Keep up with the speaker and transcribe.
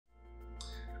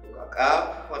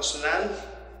Acá, Huachlan,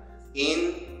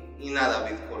 Ina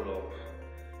David Colop,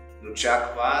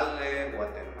 Nuchak Vale,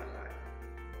 Guatemala.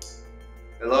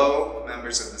 Hello,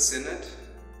 members of the Synod.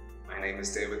 My name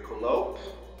is David Colop,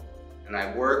 and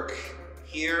I work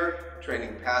here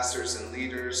training pastors and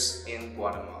leaders in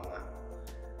Guatemala.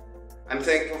 I'm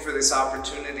thankful for this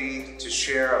opportunity to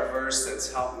share a verse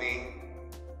that's helped me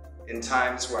in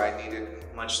times where I needed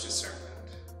much discernment.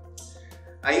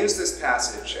 I use this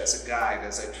passage as a guide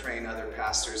as I train other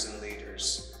pastors and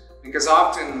leaders, because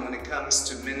often when it comes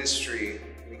to ministry,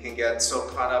 we can get so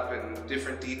caught up in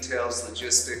different details,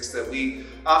 logistics, that we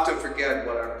often forget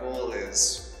what our goal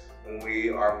is when we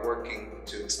are working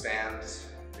to expand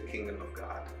the kingdom of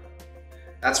God.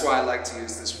 That's why I like to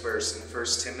use this verse in 1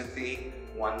 Timothy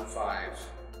 1:5.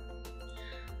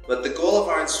 But the goal of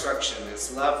our instruction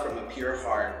is love from a pure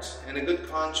heart and a good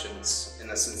conscience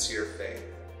in a sincere faith.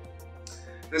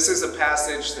 This is a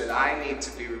passage that I need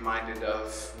to be reminded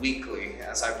of weekly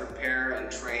as I prepare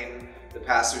and train the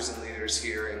pastors and leaders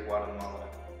here in Guatemala.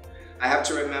 I have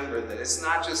to remember that it's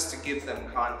not just to give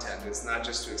them content, it's not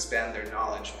just to expand their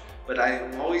knowledge, but I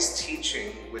am always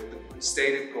teaching with the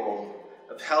stated goal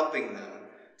of helping them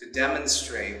to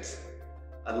demonstrate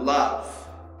a love,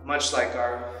 much like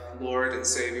our Lord and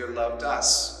Savior loved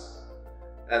us.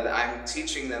 And I'm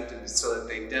teaching them so that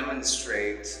they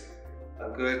demonstrate a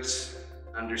good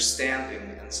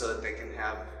understanding and so that they can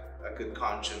have a good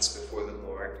conscience before the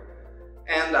Lord.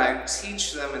 And I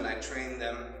teach them and I train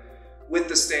them with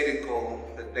the stated goal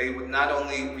that they would not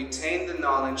only retain the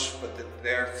knowledge, but that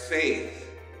their faith,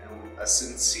 and a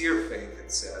sincere faith,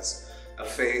 it says, a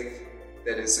faith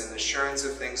that is an assurance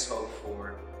of things hoped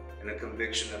for and a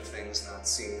conviction of things not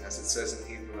seen, as it says in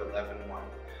Hebrews 11:1.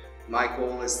 My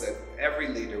goal is that every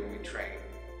leader we train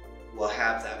will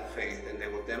have that faith, and they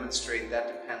will demonstrate that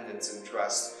dependence and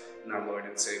trust in our Lord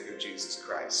and Savior Jesus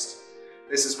Christ.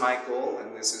 This is my goal,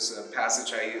 and this is a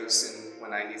passage I use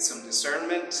when I need some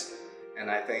discernment, and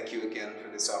I thank you again for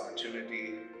this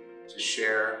opportunity to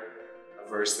share a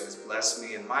verse that has blessed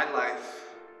me in my life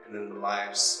and in the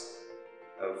lives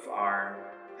of our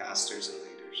pastors and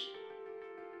leaders.